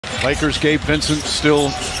Lakers, Gabe Vincent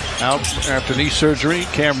still out after knee surgery.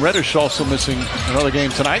 Cam Reddish also missing another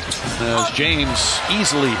game tonight, as James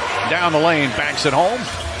easily down the lane banks it home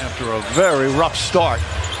after a very rough start.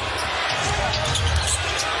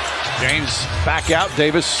 James back out.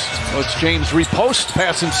 Davis lets James repost.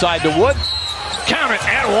 Pass inside to Wood. Count it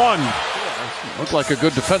at one. Looked like a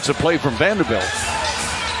good defensive play from Vanderbilt.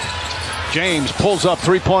 James pulls up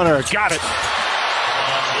three-pointer. Got it.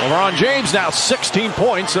 LeBron James now 16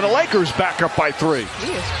 points, and the Lakers back up by 3.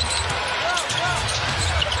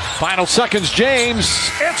 Final seconds, James.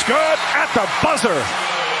 It's good at the buzzer.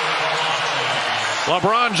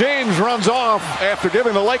 LeBron James runs off after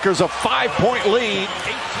giving the Lakers a 5-point lead.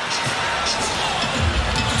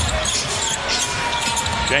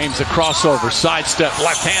 James a crossover, sidestep,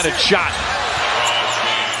 left-handed shot.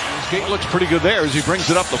 His skate looks pretty good there as he brings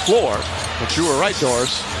it up the floor. But you were right,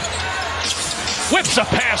 Doris. Whips a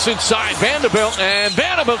pass inside Vanderbilt, and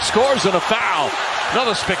Vanderbilt scores in a foul.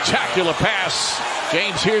 Another spectacular pass.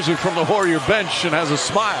 James hears it from the Warrior bench and has a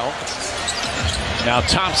smile. Now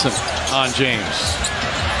Thompson on James.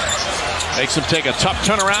 Makes him take a tough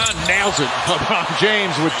turnaround, nails it. LeBron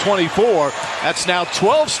James with 24. That's now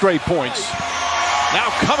 12 straight points. Now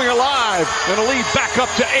coming alive, gonna lead back up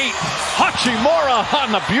to 8. Hachimura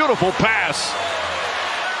on the beautiful pass.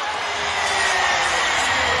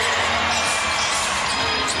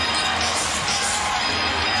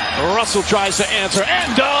 Russell tries to answer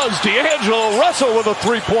and does. D'Angelo Russell with a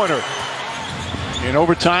three-pointer. In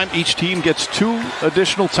overtime, each team gets 2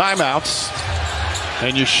 additional timeouts,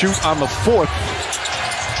 and you shoot on the 4th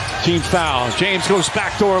team foul. James goes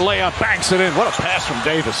backdoor layup, banks it in. What a pass from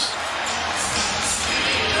Davis.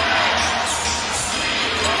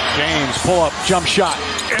 James pull-up jump shot.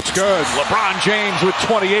 It's good. LeBron James with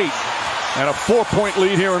 28 and a 4-point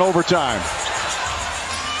lead here in overtime.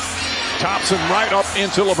 Thompson right up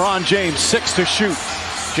into LeBron James. 6 to shoot.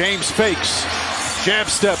 James fakes. Jab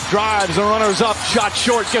step, drives, and runners up. Shot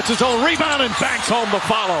short, gets his own rebound and banks home the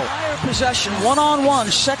follow. Possession,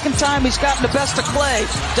 one-on-one. Second time he's gotten the best of Clay.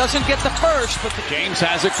 Doesn't get the first, but James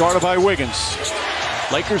has it, guarded by Wiggins.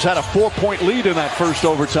 Lakers had a 4-point lead in that first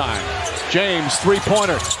overtime. James,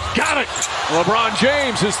 three-pointer. Got it! LeBron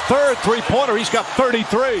James, his 3rd three-pointer. He's got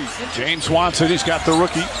 33. James wants it. He's got the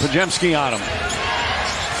rookie Pajemski on him.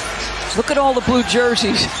 Look at all the blue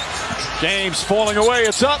jerseys. James falling away.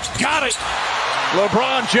 It's up. Got it!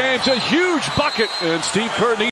 LeBron James, a huge bucket. And Steve Kerr needs